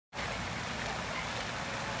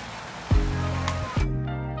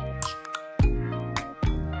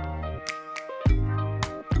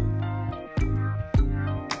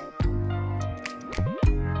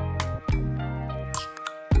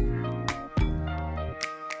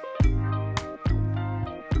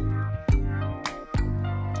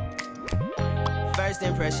First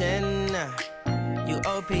impression, you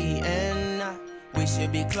OPN. We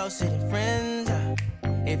should be closer than friends.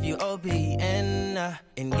 If you OPN,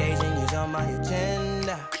 engaging you's on my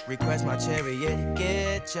agenda. Request my chariot to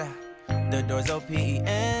get ya. The door's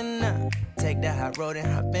OPN. Take the hot road and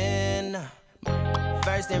hop in.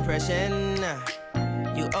 First impression,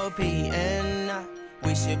 you OPN.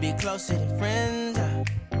 We should be closer than friends.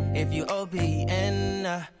 If you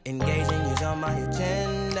OPN, engaging you's on my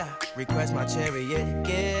agenda. Request my chariot to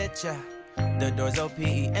get ya. The door's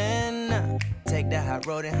OPN. Take the hot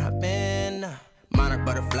road and hop in. Monarch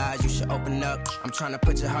butterflies, you should open up. I'm trying to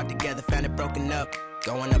put your heart together, found it broken up.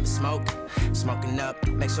 Going up in smoke, smoking up.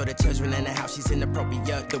 Make sure the children in the house, she's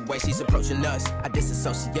inappropriate. The way she's approaching us, I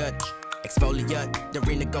disassociate. Exfoliate, the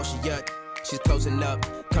renegotiate. She's closing up,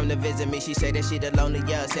 come to visit me. She say that she the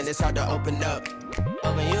loneliest, and it's hard to open up.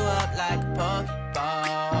 Open you up like a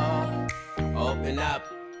Pokeball. Open up,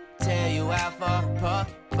 tear you out for a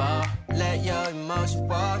Pokeball. Let your emotion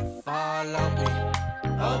waterfall on me.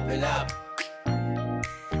 Open up.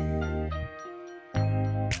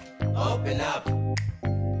 Open up.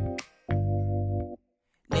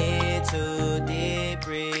 Need to deep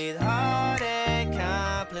breathe, heartache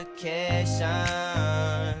complications.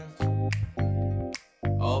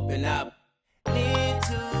 Open up. Need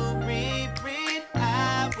to reread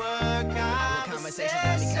our conversation.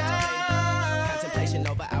 Got me contemplation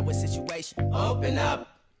over our situation. Open up.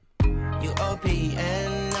 You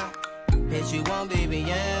OPN. Bitch, you won't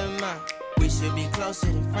BBM. We should be closer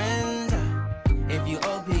than friends. If you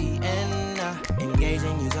OPN,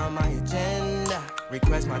 engaging you's on my agenda.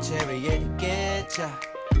 Request my chariot to get ya.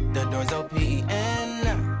 The door's OPN.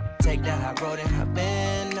 Take the hot road and hop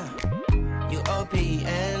in. You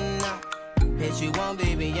OPN. Bitch, you won't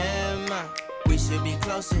BBM. We should be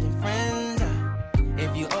closer than friends.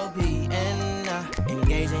 If you OPN,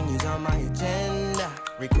 engaging you's on my agenda.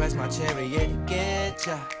 Request my chariot to get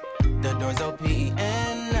ya. The door's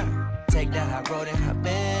OPN. Take the hot road and hop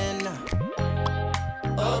in.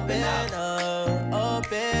 Open up,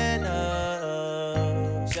 open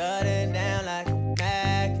up. Shut it down like a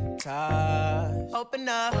Macintosh. Open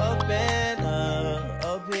up, open,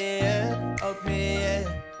 open.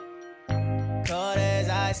 Cold as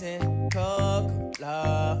ice and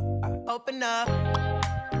Coca-Cola. Open up,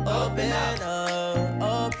 open up,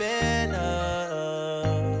 open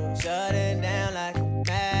up. Shut it down like a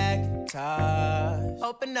Macintosh.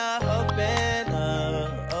 Open up, open,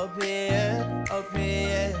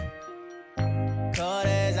 open. Cold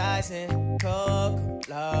as ice and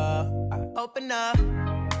Coca-Cola. Open up.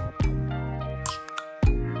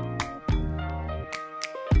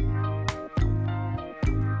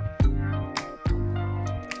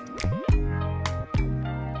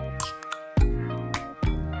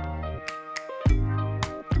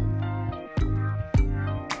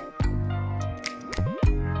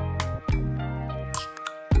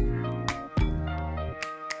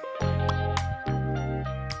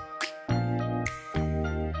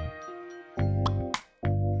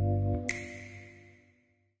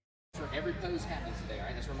 Every pose happens today, all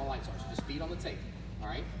right? That's where my lights are. So just feet on the table, all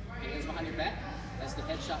right? Hands behind your back. That's the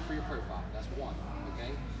headshot for your profile. That's one,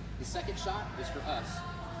 okay? The second shot is for us,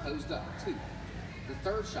 posed up, two. The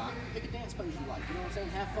third shot, pick a dance pose you like. You know what I'm saying?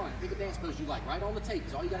 Have fun. Pick a dance pose you like. Right on the tape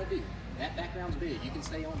is all you got to do. That background's big. You can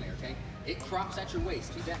stay on there, okay? It crops at your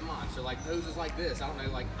waist. Keep that in mind. So like poses like this. I don't know,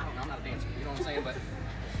 I'm not a dancer. You know what I'm saying? But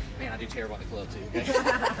man, I do terrible at the club too, okay? All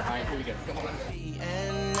right, here we go. Come on.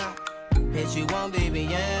 Bitch, you won't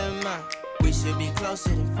BBM. We should be closer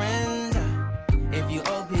than friends. If you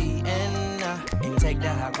OPN, and take the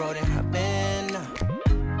hot road and hop in.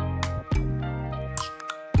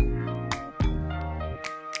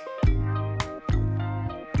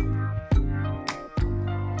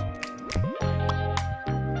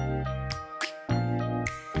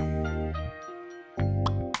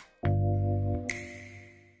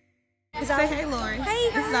 Say hey, Lori. Hey,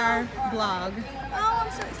 this is our blog. Oh,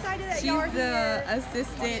 I'm so excited that y'all are She's here. the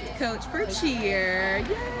assistant coach for cheer.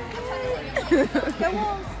 Yay! Go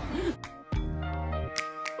Wolves!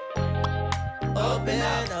 Open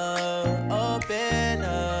up, open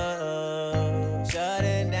up. Shut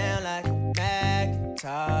it down like a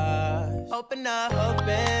Macintosh. Open up,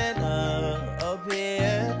 open, open.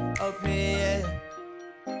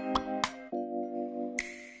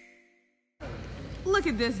 Look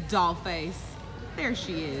at this doll face. There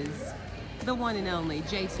she is. The one and only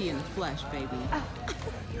JT in the flesh, baby.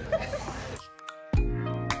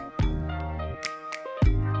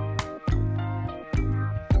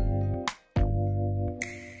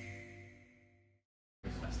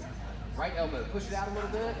 Right elbow, push it out a little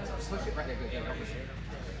bit. Push it right there. Good. Push it.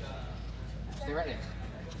 Stay right there.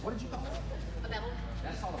 What did you call it? A bevel.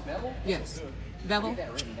 That's called a bevel? Yes. Bevel? Get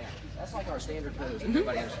that written down. That's like our standard pose.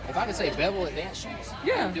 Everybody understands. If I could say bevel at dance shoots, I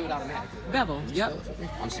Yeah. would do it automatically. Bevel. Yep.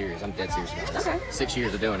 I'm serious. I'm dead serious about this. Okay. 6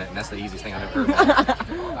 years of doing it, and that's the easiest thing I've ever heard.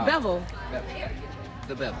 Bevel. Bevel.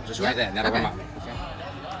 The bevel. Just write that, and that'll Okay. remind me. Okay?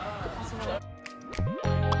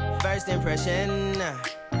 First impression,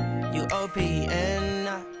 you OPN.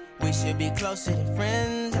 We should be closer than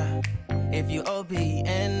friends. If you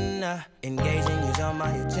OPN, engaging you's on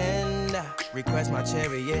my agenda. Request my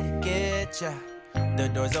chariot to get ya. The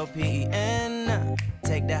door's OPN.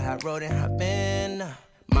 Take that hot road and hop in.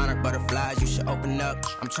 Monarch butterflies, you should open up.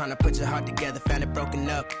 I'm trying to put your heart together, found it broken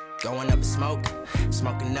up. Going up in smoke,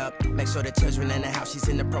 smoking up. Make sure the children in the house, she's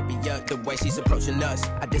inappropriate. The way she's approaching us,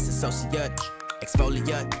 I disassociate.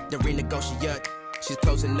 Exfoliate, the renegotiate. She's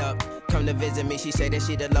closing up. Come to visit me, she say that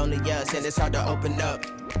she the loneliest, and it's hard to open up.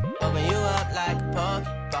 Open you up like a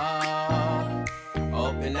Pokeball.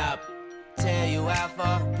 Open up, tear you out for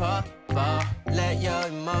a Pokeball. Let your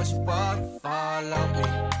emotion waterfall on me.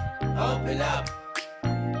 Open up.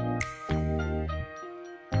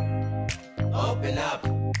 Open up.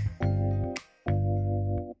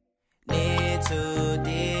 Need to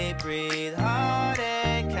deep breathe, heart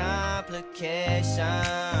and complications.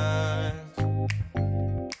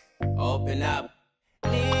 Open up.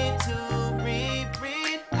 Need to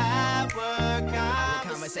reread our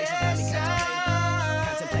conversation. Got me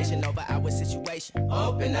contemplation over our situation.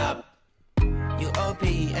 Open up. You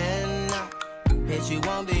OPN. Hit you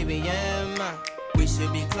on BBM. We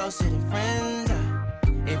should be closer than friends.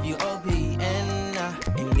 If you OPN,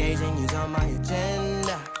 engaging you's on my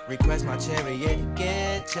agenda. Request my chariot to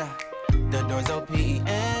get ya. The door's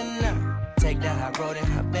OPN. Take that hot road and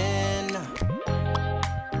hop in.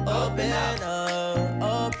 Open up,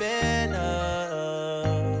 open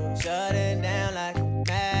up. Shut it down like a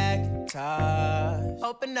Macintosh.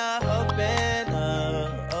 Open up, open,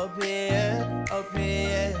 open.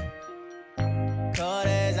 Cold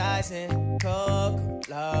as ice and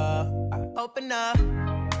Coca-Cola. Open up.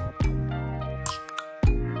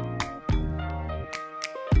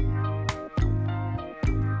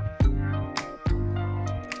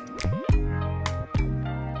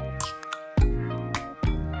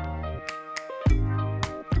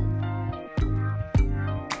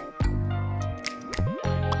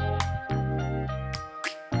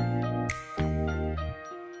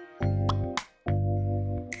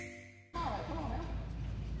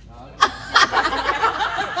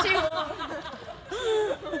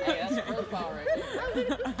 Hey, that's a profile right there.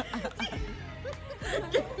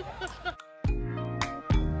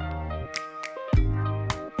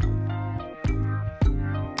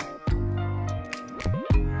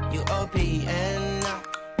 You OPN,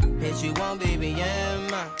 hit you on BBM.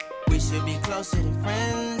 We should be closer than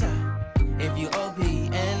friends. If you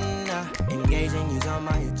OPN, engaging you's on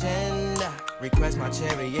my agenda. Request my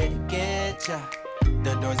chariot to get ya.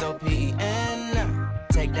 The door's OPN.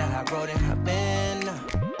 Take that hot road and hop in.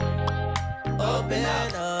 Open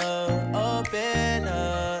up, open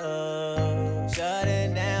up. Shut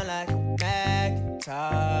it down like a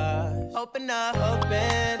Macintosh. Open up,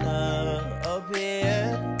 open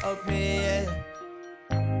open.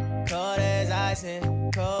 Cold as ice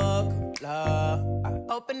and Coca-Cola.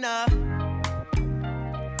 Open up.